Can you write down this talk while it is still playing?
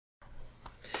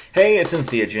Hey, it's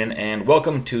Entheojinn, and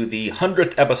welcome to the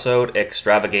 100th episode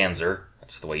Extravaganza.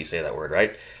 That's the way you say that word,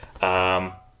 right?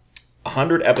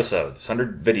 100 episodes,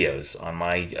 100 videos on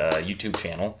my YouTube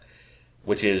channel,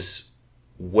 which is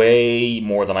way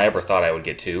more than I ever thought I would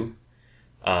get to.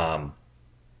 To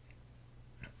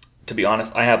be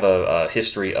honest, I have a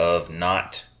history of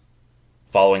not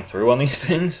following through on these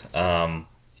things. I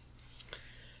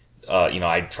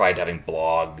tried having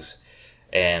blogs.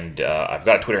 And I've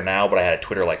got a Twitter now, but I had a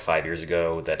Twitter like 5 years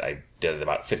ago that I did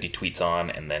about 50 tweets on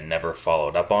and then never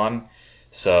followed up on.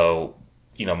 So,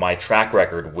 my track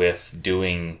record with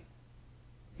doing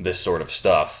this sort of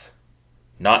stuff,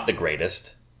 not the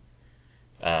greatest.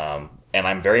 And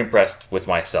I'm very impressed with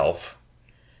myself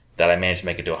that I managed to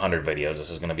make it to 100 videos. This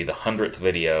is going to be the 100th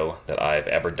video that I've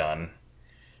ever done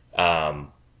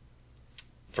for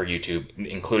YouTube,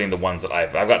 including the ones that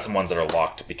I've got some ones that are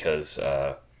locked because...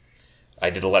 I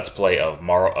did a Let's Play of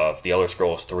The Elder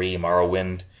Scrolls 3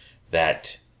 Morrowind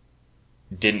that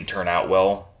didn't turn out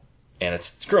well, and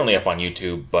it's currently up on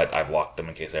YouTube, but I've locked them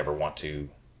in case I ever want to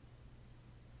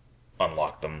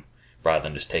unlock them rather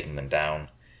than just taking them down.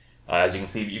 As you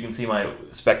can see my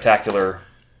spectacular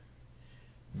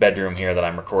bedroom here that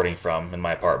I'm recording from in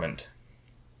my apartment.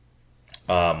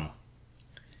 So,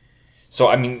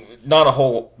 not a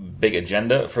whole big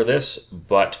agenda for this,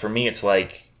 but for me it's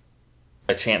like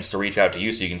a chance to reach out to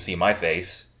you so you can see my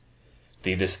face.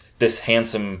 This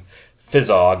handsome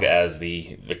fizzog, as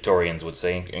the Victorians would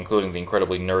say, including the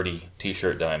incredibly nerdy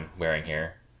t-shirt that I'm wearing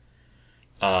here.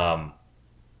 Why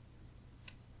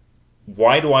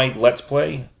do I Let's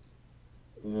Play?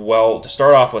 Well, to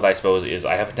start off with, I suppose, is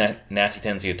I have a nasty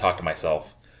tendency to talk to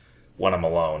myself when I'm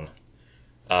alone.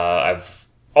 I've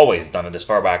always done it as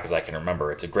far back as I can remember.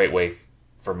 It's a great way,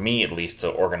 for me at least, to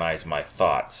organize my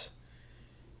thoughts.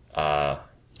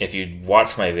 If you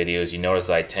watch my videos, you notice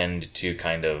that I tend to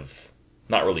kind of,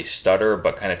 not really stutter,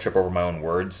 but kind of trip over my own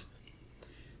words.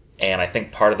 And I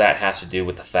think part of that has to do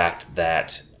with the fact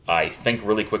that I think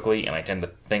really quickly, and I tend to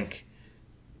think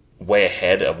way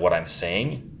ahead of what I'm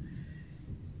saying.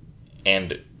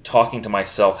 And talking to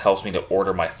myself helps me to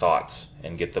order my thoughts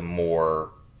and get them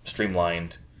more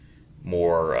streamlined,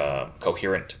 more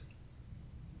coherent.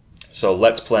 So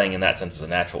Let's Playing in that sense is a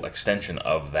natural extension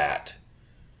of that.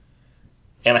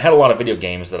 And I had a lot of video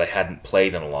games that I hadn't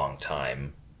played in a long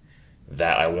time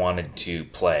that I wanted to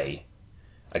play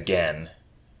again.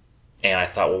 And I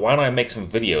thought, well, why don't I make some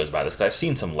videos about this? Because I've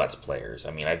seen some Let's Players.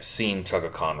 I've seen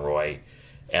Chugga Conroy,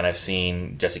 and I've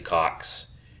seen Jesse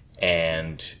Cox,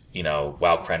 and,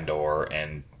 Wow Krendor,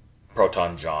 and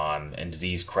Proton John, and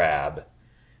Disease Crab,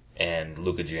 and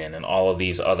Lucajin, and all of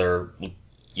these other,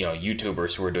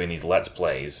 YouTubers who are doing these Let's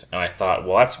Plays. And I thought,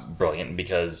 well, that's brilliant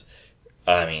because,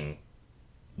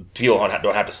 people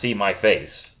don't have to see my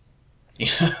face.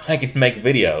 I can make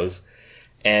videos,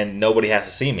 and nobody has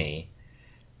to see me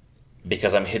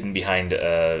because I'm hidden behind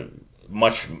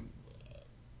much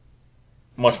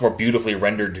more beautifully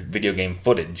rendered video game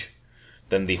footage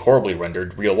than the horribly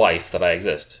rendered real life that I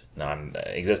exist. No, I'm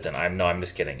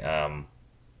just kidding. And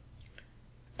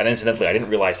incidentally, I didn't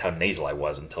realize how nasal I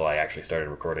was until I actually started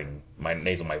recording. My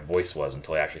voice was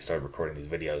until I actually started recording these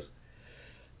videos.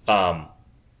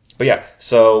 But yeah,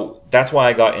 so that's why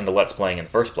I got into Let's Playing in the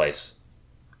first place.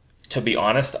 To be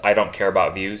honest, I don't care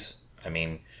about views.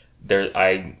 I'm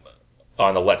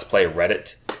on the Let's Play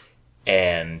Reddit,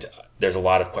 and there's a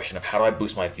lot of question of how do I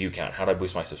boost my view count? How do I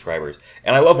boost my subscribers?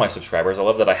 And I love my subscribers. I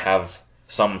love that I have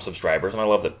some subscribers, and I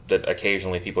love that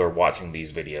occasionally people are watching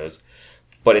these videos.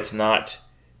 But it's not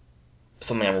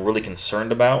something I'm really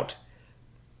concerned about.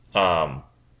 I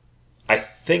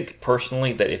think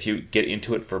personally that if you get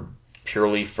into it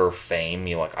purely for fame,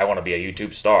 I want to be a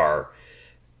YouTube star,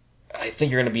 I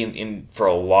think you're going to be in for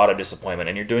a lot of disappointment,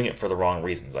 and you're doing it for the wrong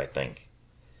reasons, I think.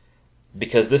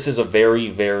 Because this is a very,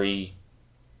 very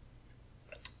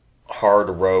hard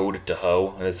road to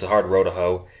hoe, and it's a hard road to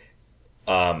hoe.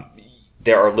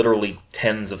 There are literally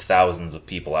tens of thousands of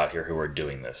people out here who are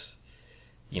doing this.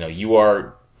 You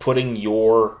are putting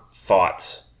your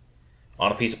thoughts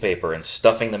on a piece of paper and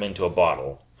stuffing them into a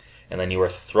bottle, and then you are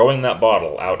throwing that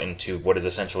bottle out into what is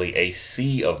essentially a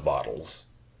sea of bottles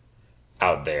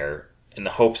out there in the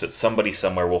hopes that somebody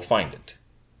somewhere will find it.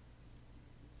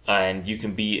 And you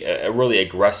can be a really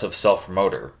aggressive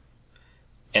self-promoter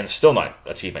and still not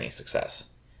achieve any success.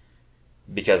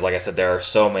 Because, like I said, there are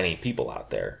so many people out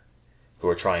there who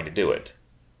are trying to do it.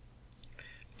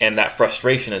 And that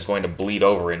frustration is going to bleed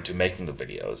over into making the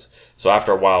videos. So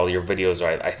after a while, your videos,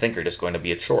 I think, are just going to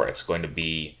be a chore. It's going to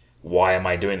be, why am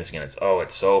I doing this again?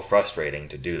 It's so frustrating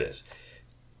to do this.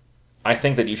 I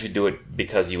think that you should do it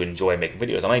because you enjoy making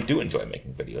videos, and I do enjoy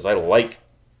making videos. I like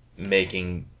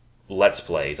making Let's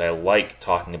Plays. I like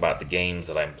talking about the games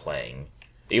that I'm playing.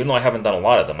 Even though I haven't done a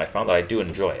lot of them, I found that I do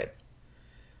enjoy it.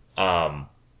 And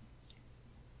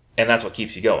that's what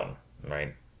keeps you going,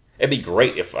 right? It'd be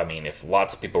great if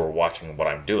lots of people were watching what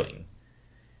I'm doing,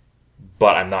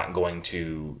 but I'm not going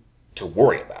to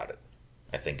worry about it,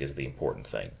 I think is the important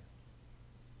thing.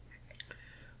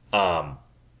 And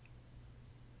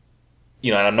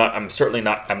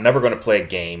I'm never going to play a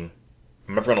game.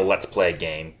 I'm never going to Let's Play a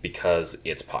game because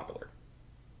it's popular.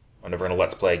 I'm never going to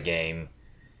Let's Play a game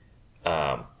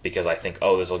because I think,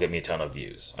 oh, this will get me a ton of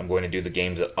views. I'm going to do the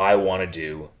games that I want to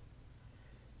do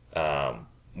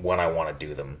when I want to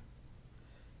do them.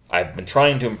 I've been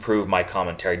trying to improve my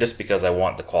commentary just because I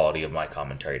want the quality of my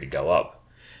commentary to go up.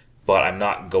 But I'm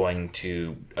not going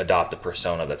to adopt a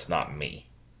persona that's not me.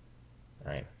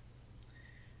 Right?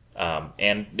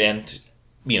 And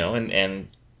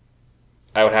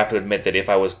I would have to admit that if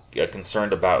I was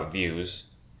concerned about views,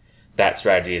 that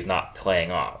strategy is not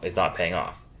paying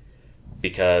off,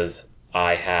 because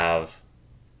I have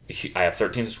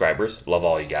 13 subscribers. Love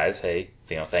all you guys. Hey,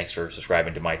 thanks for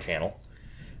subscribing to my channel.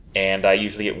 And I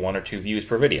usually get 1 or 2 views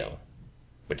per video,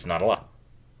 which is not a lot.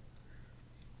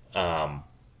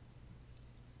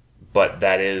 But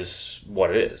that is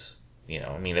what it is.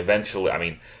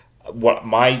 Eventually, what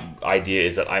my idea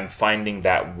is that I'm finding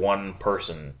that one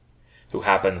person who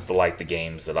happens to like the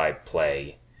games that I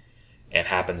play and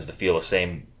happens to feel the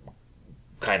same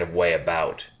kind of way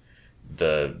about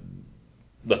the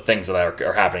things that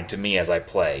are happening to me as I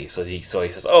play. So he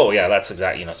says, "Oh yeah, that's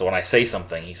exactly." So when I say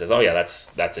something, he says, "Oh yeah,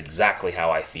 that's exactly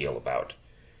how I feel about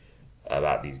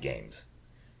these games."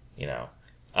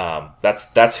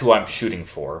 That's who I'm shooting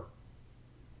for.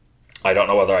 I don't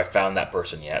know whether I've found that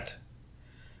person yet.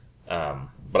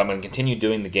 But I'm going to continue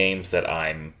doing the games that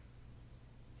I'm,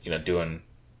 doing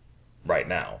right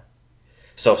now.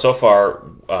 So far,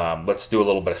 let's do a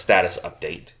little bit of status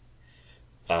update.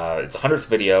 It's the 100th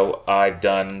video. I've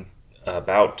done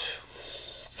about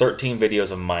 13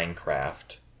 videos of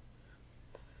Minecraft,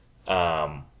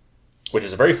 which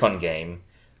is a very fun game.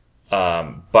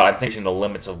 But I'm thinking the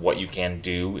limits of what you can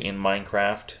do in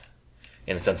Minecraft,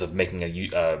 in the sense of making an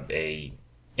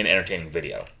entertaining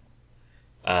video.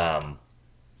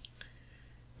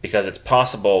 Because it's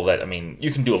possible that,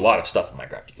 you can do a lot of stuff in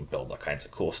Minecraft. You can build all kinds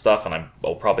of cool stuff, and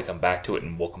I'll probably come back to it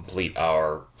and we'll complete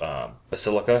our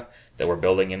basilica that we're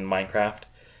building in Minecraft.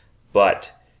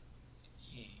 But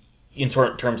in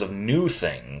terms of new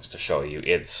things to show you,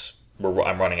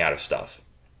 I'm running out of stuff.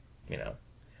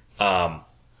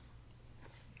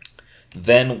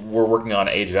 Then we're working on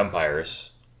Age of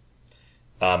Empires.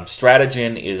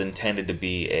 Extravaganza is intended to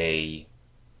be a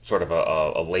sort of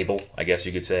a label, I guess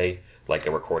you could say, like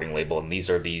a recording label. And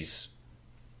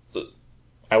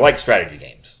I like strategy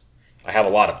games. I have a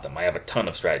lot of them. I have a ton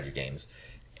of strategy games.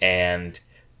 And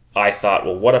I thought,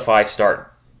 well, what if I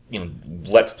start,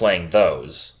 Let's Playing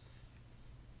those?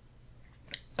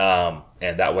 And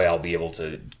that way I'll be able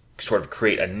to sort of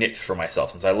create a niche for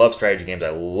myself. Since I love strategy games, I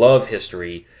love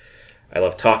history, I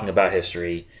love talking about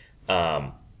history,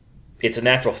 it's a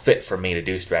natural fit for me to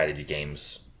do strategy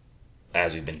games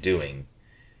as we've been doing.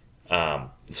 So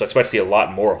expect to see a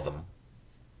lot more of them.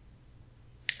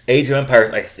 Age of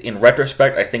Empires, in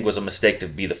retrospect, I think was a mistake to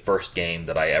be the first game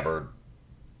that I ever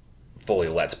fully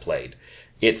Let's Played.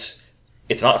 It's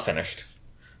not finished.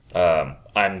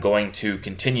 I'm going to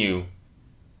continue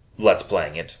Let's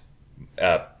Playing it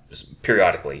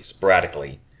periodically,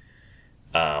 sporadically.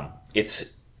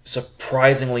 It's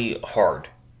surprisingly hard.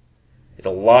 It's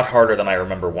a lot harder than I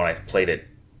remember when I played it,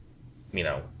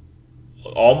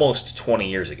 almost 20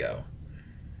 years ago.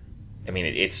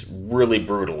 It's really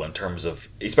brutal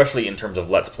especially in terms of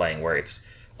Let's Playing, where it's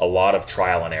a lot of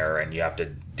trial and error, and you have to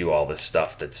do all this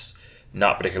stuff that's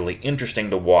not particularly interesting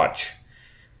to watch.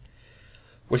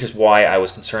 Which is why I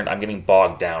was concerned I'm getting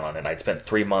bogged down on it. I'd spent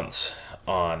 3 months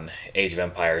on Age of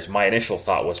Empires. My initial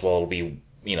thought was, well, it'll be,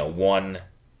 one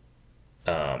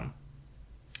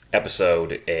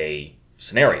episode a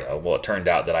scenario. Well, it turned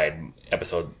out that I had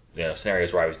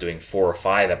scenarios where I was doing 4 or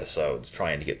 5 episodes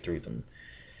trying to get through them.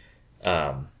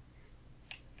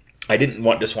 I didn't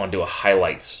just want to do a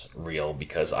highlights reel,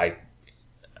 because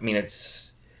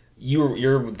it's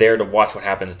you're there to watch what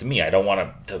happens to me. I don't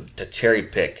want to cherry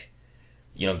pick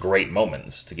great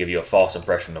moments to give you a false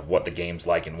impression of what the game's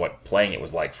like and what playing it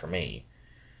was like for me.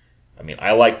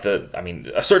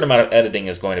 A certain amount of editing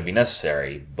is going to be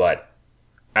necessary, but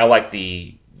I like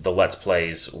the Let's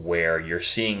Plays where you're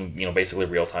seeing, basically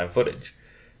real-time footage.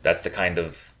 That's the kind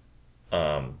of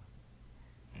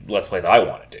Let's Play that I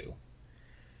want to do.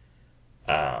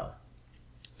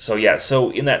 So yeah,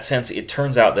 so in that sense, it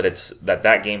turns out that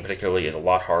that game particularly is a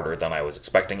lot harder than I was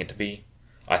expecting it to be.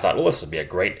 I thought, well, this would be a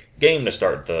great game to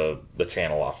start the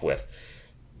channel off with.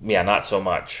 Yeah, not so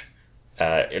much.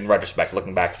 In retrospect,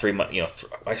 looking back 3 months,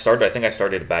 I think I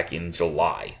started back in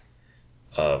July.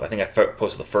 I think I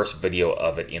posted the first video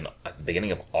of it at the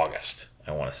beginning of August,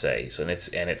 I want to say. So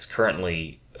it's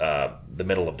currently the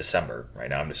middle of December right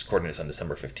now. I'm just recording this on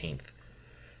December 15th,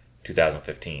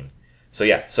 2015. So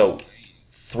yeah, so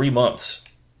 3 months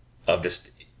of just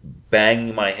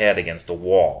banging my head against a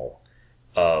wall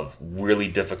of really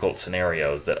difficult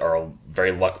scenarios that are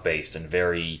very luck-based and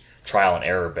very trial and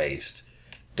error-based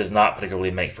does not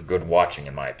particularly make for good watching,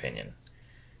 in my opinion.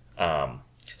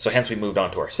 So hence we moved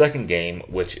on to our second game,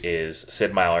 which is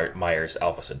Sid Meier's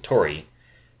Alpha Centauri,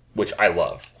 which I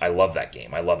love. I love that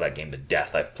game. I love that game to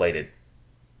death. I've played it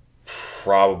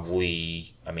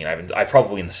I've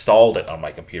probably installed it on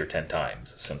my computer 10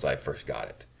 times since I first got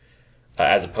it.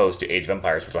 As opposed to Age of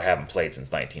Empires, which I haven't played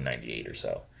since 1998 or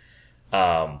so.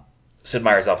 Sid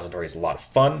Meier's Alpha Centauri is a lot of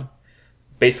fun.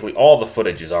 Basically, all the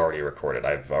footage is already recorded.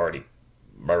 I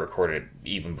recorded it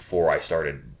even before I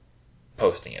started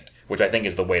posting it, which I think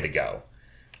is the way to go.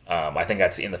 I think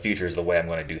that's in the future is the way I'm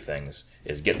going to do things,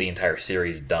 is get the entire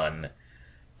series done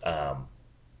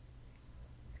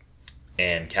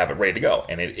and have it ready to go.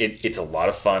 And it's a lot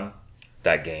of fun,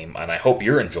 that game, and I hope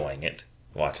you're enjoying it,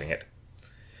 watching it.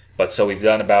 But so we've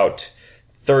done about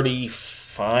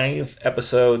 35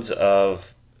 episodes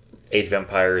of Age of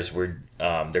Empires. There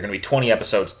are going to be 20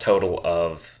 episodes total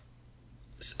of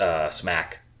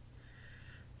Smack.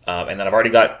 And then I've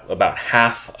already got about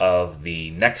half of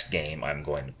the next game I'm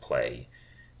going to play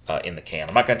in the can.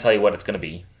 I'm not going to tell you what it's going to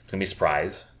be. It's going to be a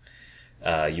surprise.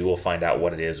 You will find out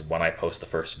what it is when I post the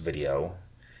first video.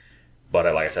 But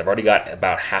like I said, I've already got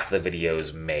about half the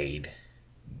videos made.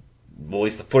 Well, at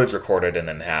least the footage recorded, and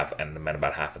then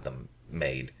about half of them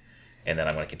made. And then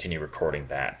I'm going to continue recording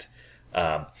that.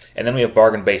 And then we have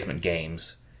Bargain Basement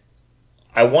Games.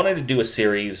 I wanted to do a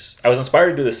series. I was inspired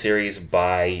to do the series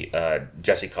by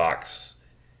Jesse Cox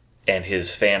and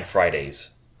his Fan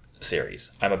Fridays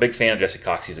series. I'm a big fan of Jesse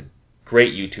Cox. He's a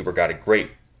great YouTuber, got a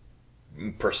great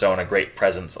persona, great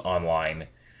presence online.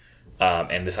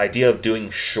 And this idea of doing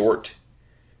short,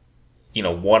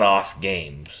 one-off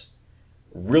games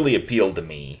really appealed to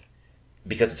me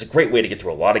because it's a great way to get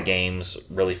through a lot of games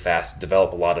really fast,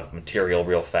 develop a lot of material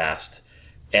real fast,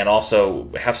 and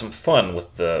also have some fun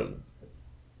with the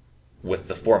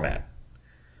format.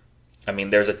 I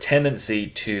mean, there's a tendency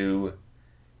to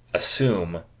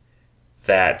assume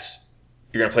that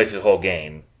you're going to play through the whole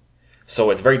game. So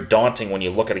it's very daunting when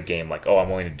you look at a game like, oh, I'm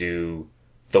going to do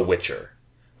The Witcher,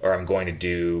 or I'm going to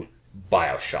do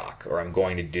BioShock, or I'm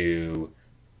going to do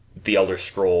The Elder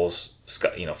Scrolls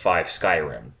 5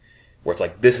 Skyrim, where it's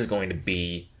like, this is going to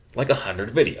be like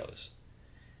 100 videos.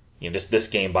 Just this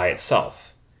game by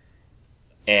itself.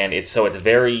 And it's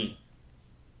very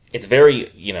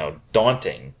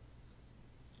daunting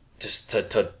just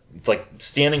to it's like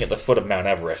standing at the foot of Mount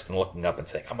Everest and looking up and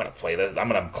saying, I'm going to play this, I'm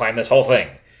going to climb this whole thing.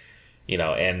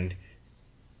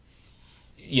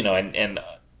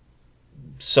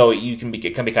 So it can be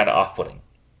kind of off-putting.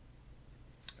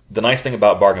 The nice thing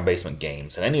about Bargain Basement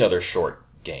Games and any other short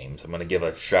games, I'm going to give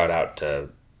a shout out to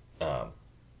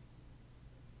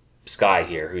Sky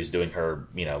here, who's doing her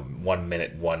 1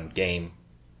 minute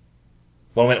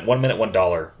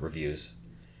 $1 reviews.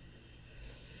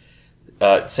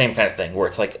 Same kind of thing where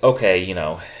it's like,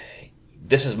 okay,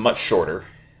 this is much shorter.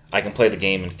 I can play the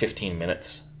game in 15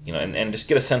 minutes, and just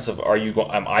get a sense of,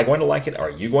 am I going to like it?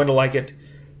 Are you going to like it?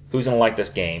 Who's going to like this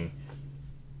game?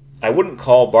 I wouldn't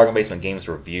call Bargain Basement Games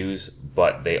reviews,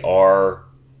 but they are,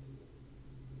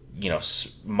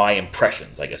 my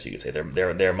impressions, I guess you could say.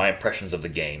 They're my impressions of the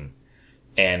game,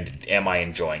 and am I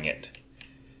enjoying it?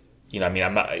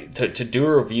 I'm not to do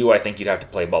a review. I think you'd have to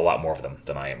play a lot more of them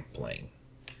than I am playing.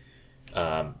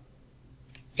 And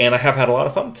I have had a lot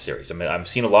of fun with the series. I've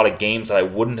seen a lot of games that I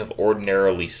wouldn't have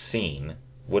ordinarily seen,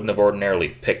 wouldn't have ordinarily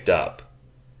picked up,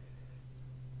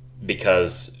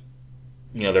 because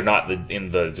they're not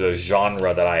in the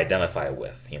genre that I identify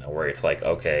with. Where it's like,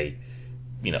 okay,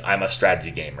 I'm a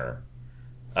strategy gamer,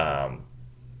 and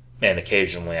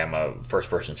occasionally I'm a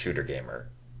first-person shooter gamer.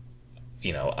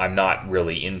 I'm not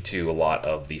really into a lot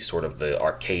of the sort of the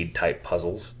arcade-type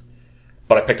puzzles.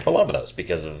 But I picked up a lot of those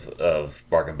because of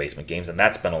Bargain Basement Games, and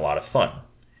that's been a lot of fun.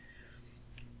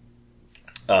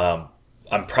 I'm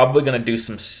probably going to do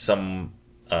some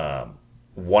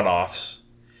one-offs.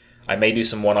 I may do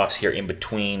some one-offs here in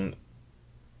between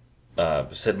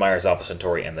Sid Meier's Alpha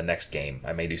Centauri and the next game.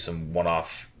 I may do some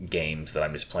one-off games that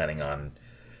I'm just planning on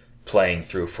playing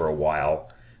through for a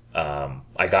while.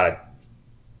 I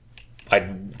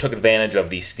took advantage of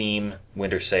the Steam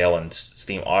Winter Sale and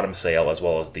Steam Autumn Sale, as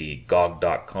well as the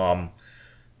GOG.com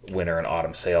Winter and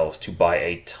Autumn Sales, to buy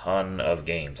a ton of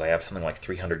games. I have something like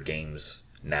 300 games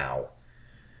now.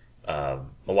 A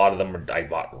lot of them I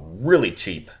bought really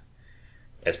cheap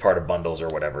as part of bundles or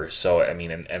whatever. So, I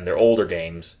mean, and they're older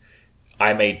games.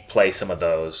 I may play some of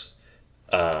those.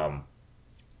 Some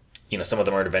of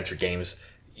them are adventure games.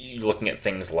 You're looking at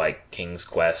things like King's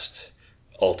Quest,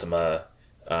 Ultima,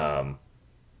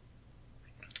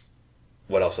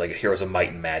 what else? Like Heroes of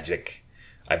Might and Magic.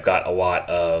 I've got a lot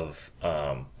of.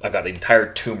 I've got the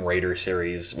entire Tomb Raider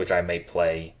series, which I may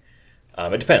play.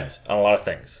 It depends on a lot of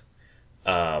things.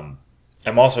 I'm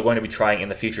also going to be trying in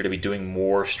the future to be doing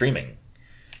more streaming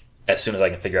as soon as I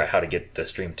can figure out how to get the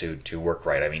stream to work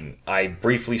right. I mean, I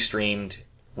briefly streamed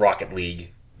Rocket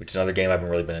League, which is another game I've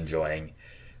really been enjoying.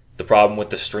 The problem with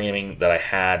the streaming that I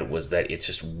had was that it's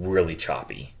just really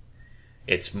choppy.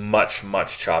 It's much,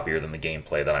 much choppier than the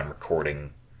gameplay that I'm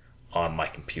recording on my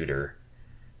computer.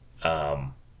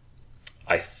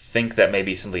 I think that may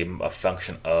be simply a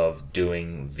function of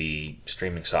doing the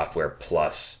streaming software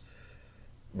plus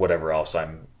whatever else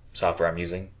software I'm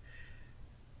using.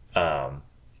 I'm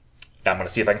going to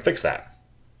see if I can fix that.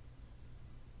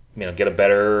 Get a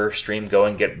better stream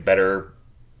going, get better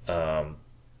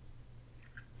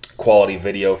quality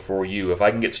video for you. If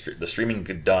I can get the streaming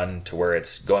done to where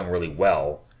it's going really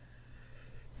well,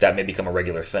 that may become a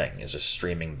regular thing, is just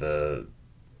streaming the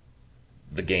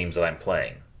games that I'm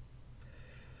playing.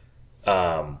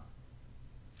 And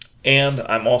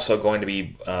I'm also going to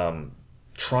be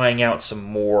trying out some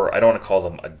more, I don't want to call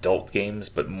them adult games,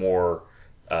 but more,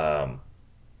 the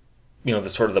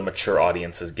sort of the mature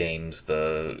audiences games,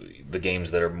 the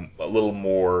games that are a little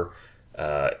more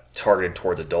targeted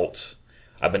towards adults.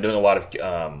 I've been doing a lot of,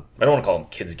 I don't want to call them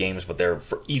kids games, but they're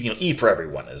for, E for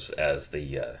everyone, as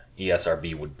the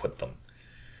ESRB would put them.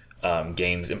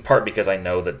 Games, in part because I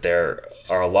know that there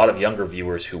are a lot of younger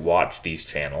viewers who watch these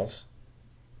channels.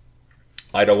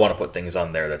 I don't want to put things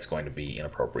on there that's going to be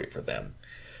inappropriate for them.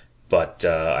 But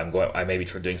I may be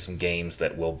doing some games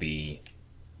that will be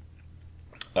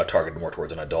targeted more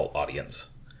towards an adult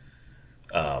audience.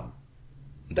 That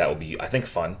will be, I think,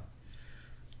 fun.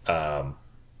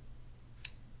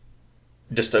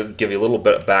 Just to give you a little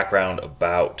bit of background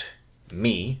about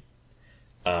me,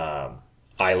 I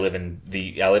live in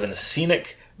the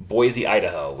scenic Boise,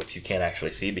 Idaho, which you can't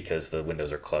actually see because the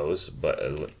windows are closed, but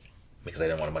because I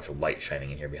didn't want a bunch of light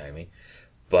shining in here behind me.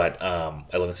 But I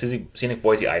live in scenic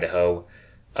Boise, Idaho,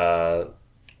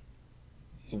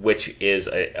 which is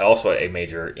also a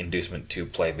major inducement to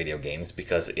play video games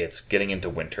because it's getting into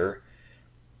winter.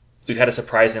 We've had a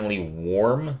surprisingly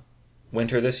warm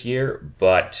winter this year,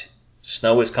 but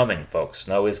snow is coming, folks.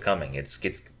 Snow is coming. It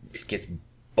gets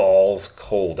balls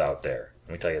cold out there.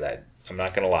 Let me tell you that. I'm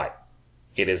not gonna lie.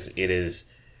 It is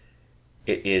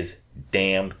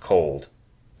damned cold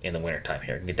in the wintertime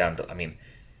here. It can get down to, a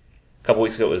couple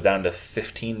weeks ago it was down to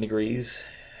 15 degrees,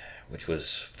 which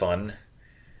was fun.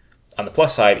 On the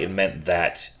plus side, it meant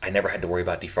that I never had to worry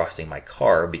about defrosting my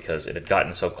car because it had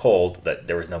gotten so cold that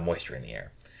there was no moisture in the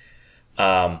air.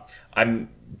 I'm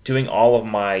doing all of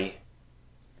my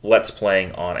Let's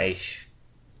Playing on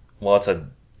it's a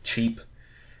cheap,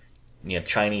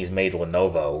 Chinese-made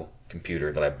Lenovo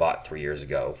computer that I bought 3 years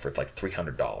ago for like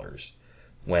 $300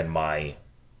 when my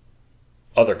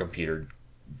other computer,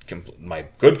 my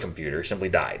good computer, simply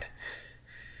died.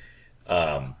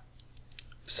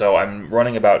 So I'm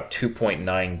running about 2.9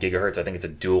 gigahertz. I think it's a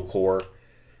dual core,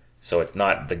 so it's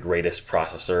not the greatest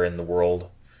processor in the world.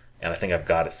 And I think I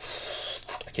can't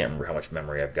remember how much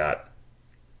memory I've got.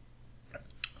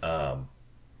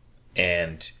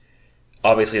 And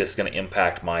obviously this is going to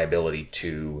impact my ability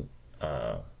to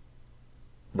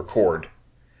record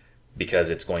because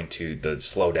it's going to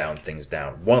slow down things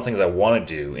down. One of the things I want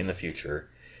to do in the future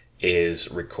is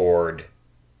record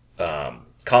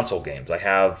console games. I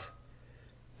have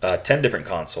 10 different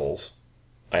consoles.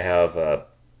 I have an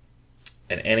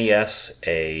NES,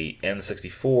 a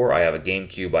N64, I have a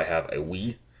GameCube, I have a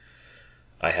Wii,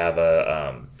 I have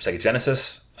a Sega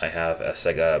Genesis, I have a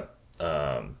Sega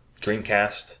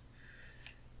Dreamcast,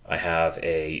 I have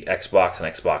a Xbox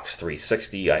and Xbox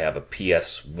 360, I have a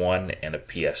PS1 and a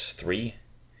PS3.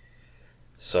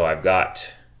 So I've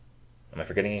got, am I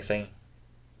forgetting anything?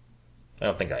 I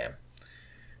don't think I am.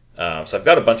 So I've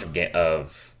got a bunch of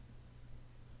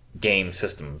game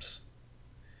systems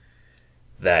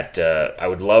that I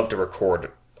would love to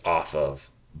record off of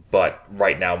but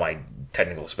right now my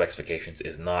technical specifications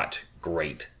is not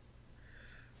great.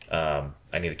 I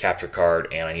need a capture card,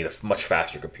 and I need a much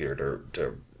faster computer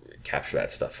to capture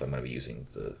that stuff I'm going to be using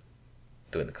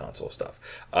doing the console stuff.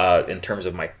 In terms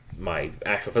of my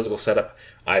actual physical setup,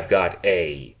 I've got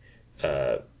a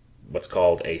what's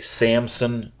called a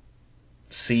Samson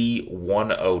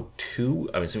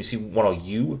C102.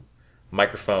 C10U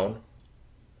microphone,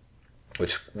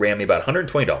 which ran me about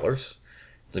 $120.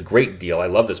 It's a great deal. I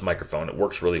love this microphone. It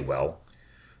works really well.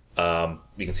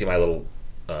 You can see my little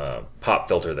pop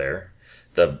filter there.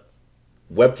 The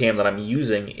webcam that I'm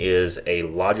using is a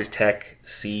Logitech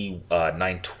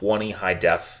C920 high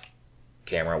def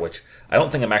camera, which I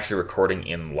don't think I'm actually recording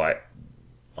in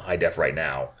high def right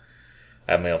now.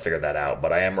 I haven't been able to figure that out,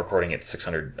 but I am recording at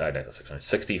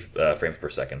 60 frames per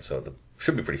second, so it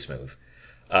should be pretty smooth.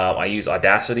 I use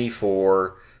Audacity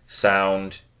for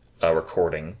sound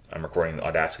recording. I'm recording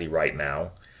Audacity right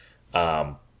now.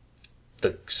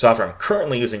 The software I'm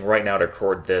currently using right now to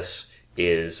record this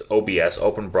is OBS,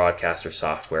 Open Broadcaster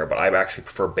software, but I actually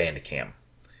prefer Bandicam.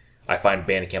 I find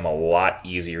Bandicam a lot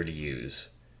easier to use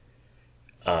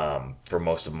for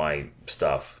most of my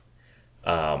stuff.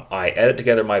 I edit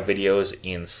together my videos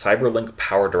in CyberLink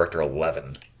PowerDirector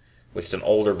 11, which is an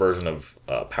older version of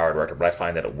PowerDirector, but I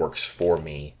find that it works for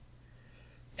me.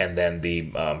 And then the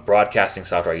broadcasting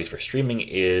software I use for streaming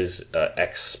is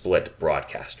XSplit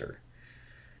Broadcaster.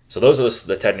 So those are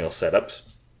the technical setups.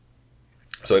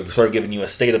 So I've sort of given you a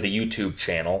state of the YouTube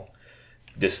channel.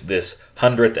 This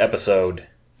 100th episode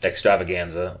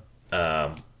extravaganza.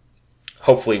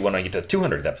 Hopefully when I get to the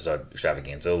 200th episode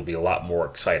extravaganza, it'll be a lot more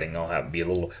exciting. I'll be a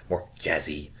little more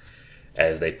jazzy,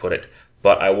 as they put it.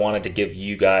 But I wanted to give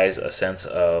you guys a sense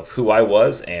of who I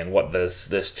was and what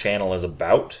this channel is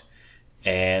about,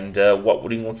 and what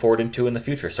we can look forward to in the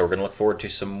future. So we're going to look forward to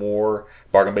some more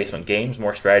bargain basement games,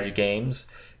 more strategy games.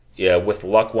 Yeah, with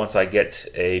luck, once I get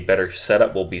a better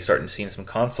setup, we'll be starting to see some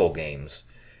console games,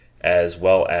 as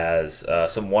well as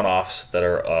some one-offs that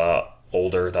are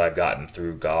older that I've gotten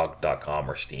through GOG.com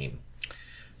or Steam.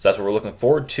 So that's what we're looking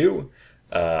forward to.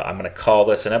 I'm going to call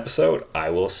this an episode. I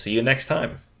will see you next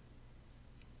time.